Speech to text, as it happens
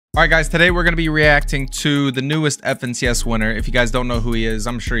All right, guys, today we're going to be reacting to the newest FNCS winner. If you guys don't know who he is,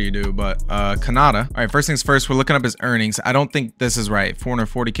 I'm sure you do, but Kanata. All right, first things first, we're looking up his earnings. I don't think this is right.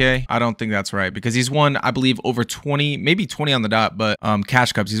 440K. I don't think that's right because he's won, I believe, over 20, maybe 20 on the dot, but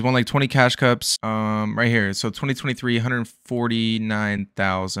cash cups. He's won like 20 cash cups right here. So 2023,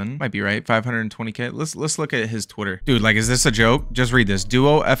 149,000. Might be right. 520K. Let's look at his Twitter. Dude, like, is this a joke? Just read this.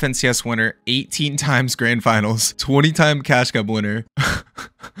 Duo FNCS winner, 18 times grand finals, 20-time cash cup winner.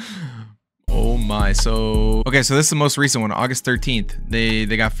 Oh my. So okay, so this is the most recent one, August 13th. They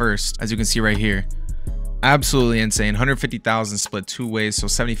got first, as you can see right here. Absolutely insane. 150,000 split two ways, so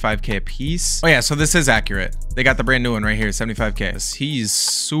 75K a piece. Oh yeah, so this is accurate. They got the brand new one right here, 75K. He's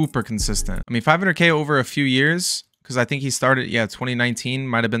super consistent. I mean, 500K over a few years, because I think he started, yeah, 2019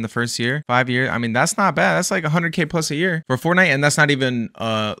 might have been the first year. 5 years. I mean, that's not bad. That's like 100K plus a year for Fortnite, and that's not even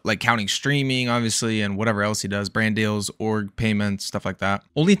like counting streaming, obviously, and whatever else he does, brand deals, org payments, stuff like that.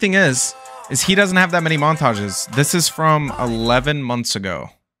 Only thing is he doesn't have that many montages. This is from 11 months ago.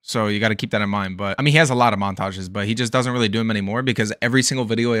 So you got to keep that in mind. But I mean, he has a lot of montages, but he just doesn't really do them anymore because every single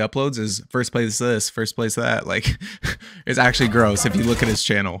video he uploads is first place this, first place that. Like, it's actually gross if you look at his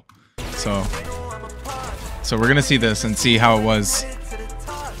channel. So we're going to see this and see how it was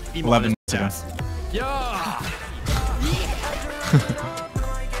 11 months ago.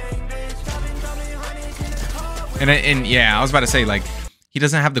 and yeah, I was about to say, like, he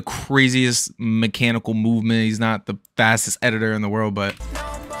doesn't have the craziest mechanical movement. He's not the fastest editor in the world, but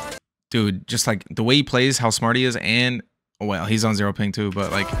dude, just like the way he plays, how smart he is, and oh, well, he's on 0 ping too,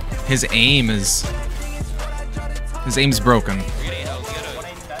 but like his aim's broken.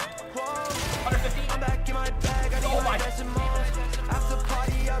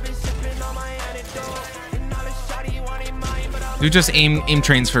 Dude just aim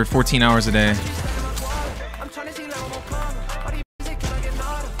trains for 14 hours a day.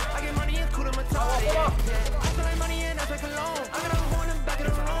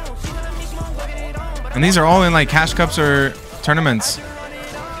 And these are all in like cash cups or tournaments.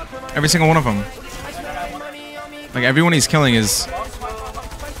 Every single one of them. Like, everyone he's killing is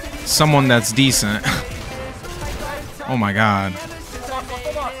someone that's decent. Oh my god.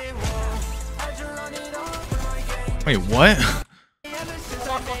 Wait, what?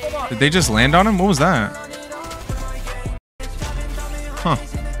 Did they just land on him? What was that? Huh.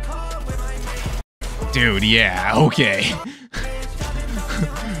 Dude, yeah, okay.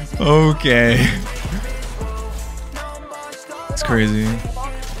 Okay. It's crazy.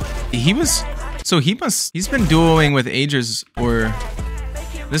 He's been duoing with Agers, or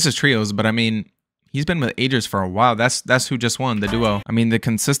this is trios, but I mean, he's been with Agers for a while. That's who just won the duo. I mean, the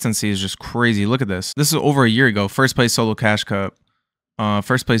consistency is just crazy. Look at this. This is over a year ago. First place solo cash cup.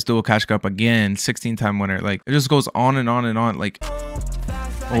 First place dual cash cup again. 16-time winner. Like, it just goes on and on and on. Like,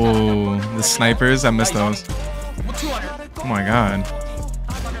 oh, the snipers. I missed those. Oh my god.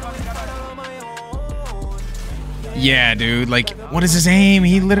 Yeah, dude. Like, what is his aim?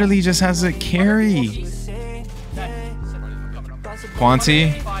 He literally just has a carry.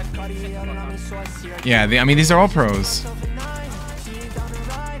 Quanti. Yeah, I mean, these are all pros.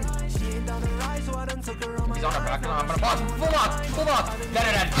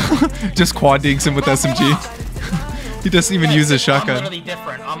 Just quad dinks him with SMG. He doesn't even use a shotgun. I'm literally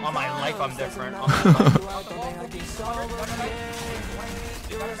different. On my life, I'm different.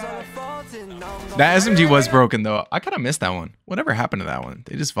 That SMG was broken though. I kind of missed that one. Whatever happened to that one?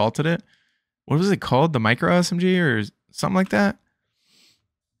 They just vaulted it. What was it called? The micro SMG or something like that?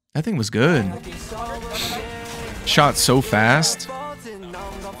 That thing was good. Shot so fast.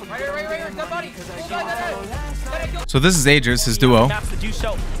 So this is Agers, his duo.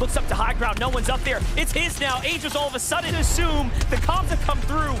 Looks up to high ground. No one's up there. It's his now. Agers all of a sudden assume the comms have come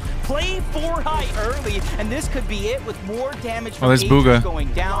through. Play 4 high early, and this could be it with more damage from Bugha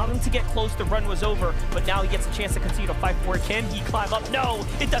going down. Him to get close, the run was over, but now he gets a chance to continue to fight for it. Can he climb up? No,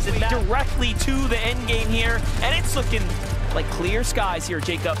 it doesn't matter. Directly to the end game here, and it's looking like clear skies here,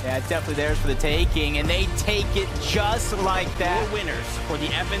 Jacob. Yeah, it's definitely theirs for the taking, and they take it just like that. We're winners for the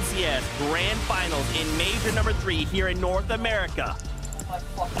FNCS Grand Finals in Major number 3 here in North America.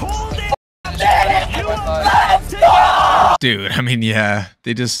 Hold it! Dude, I mean, yeah,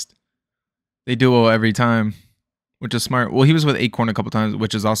 they duo every time, which is smart. Well, he was with Acorn a couple times,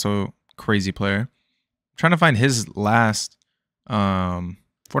 which is also crazy player. I'm trying to find his last Fortnite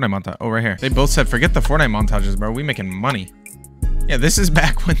montage. Oh, right here. They both said, forget the Fortnite montages, bro. We making money. Yeah, this is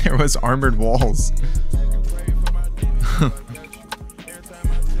back when there was armored walls.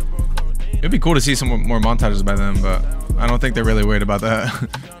 It'd be cool to see some more montages by them, but I don't think they're really worried about that.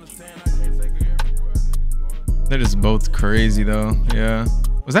 They're just both crazy though. Yeah.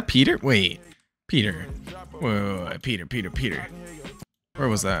 Was that Peter? Wait, Peter. Whoa, Peter. Where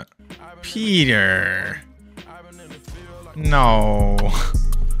was that? Peter. No.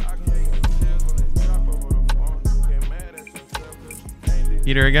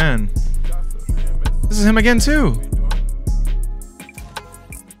 Peter again. This is him again too.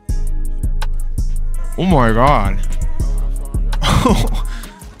 Oh my god.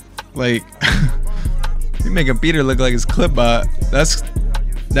 Like, you making Peter look like his clip bot. That's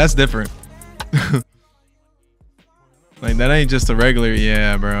different. Like, that ain't just a regular,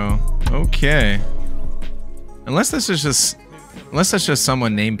 yeah, bro. Okay. Unless that's just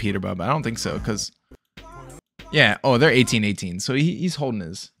someone named Peter Bob. I don't think so, because yeah, oh, they're 18-18. So he's holding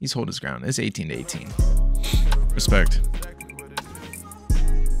his ground. It's 18-18. Respect.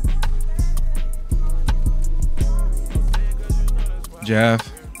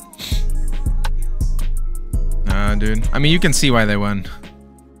 Jeff. Nah, dude. I mean, you can see why they won.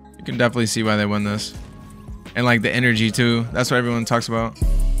 You can definitely see why they won this. And like the energy too. That's what everyone talks about.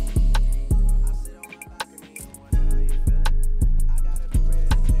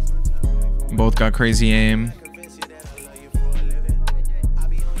 Both got crazy aim.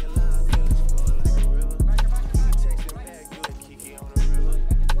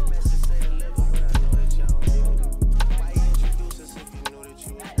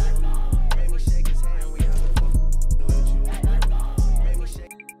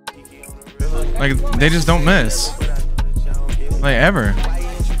 Like, they just don't miss. Like, ever.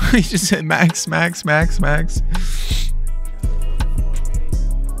 He just hit max. What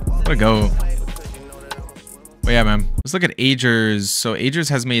a go. But yeah, man. Let's look at Agers. So Agers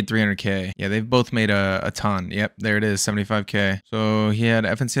has made 300K. Yeah, they've both made a ton. Yep, there it is, 75K. So he had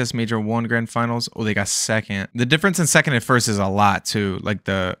FNCS Major 1 Grand Finals. Oh, they got second. The difference in second and first is a lot too, like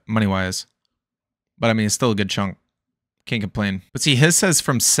the money-wise. But I mean, it's still a good chunk. Can't complain. But see, his says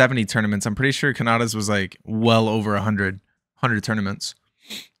from 70 tournaments. I'm pretty sure Kanada's was like well over 100 tournaments.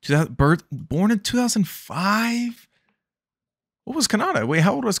 Born in 2005? What was Kanada? Wait,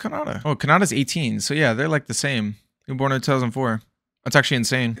 how old was Kanada? Oh, Kanada's 18. So yeah, they're like the same. He was born in 2004. That's actually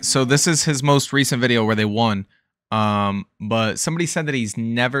insane. So this is his most recent video where they won. But somebody said that he's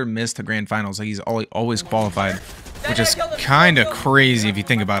never missed a grand finals. Like, he's always qualified, which is kind of crazy if you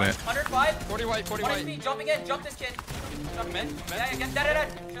think about it. 40 white. Speed, jump again, jump this kid. Jump in. Yeah, get dead.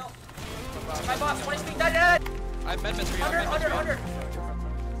 Chill. My box, 20 speed, dead. I'm med 100.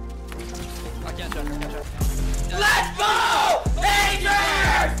 I can't jump. Let's go!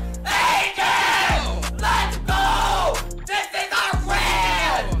 Agers! Let's go! This is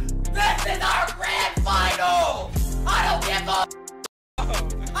our grand final! I don't give a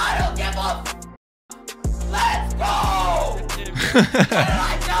Let's go! What did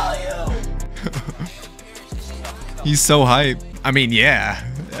I tell you? He's so hype. I mean, yeah,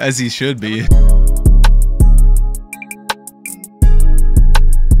 as he should be.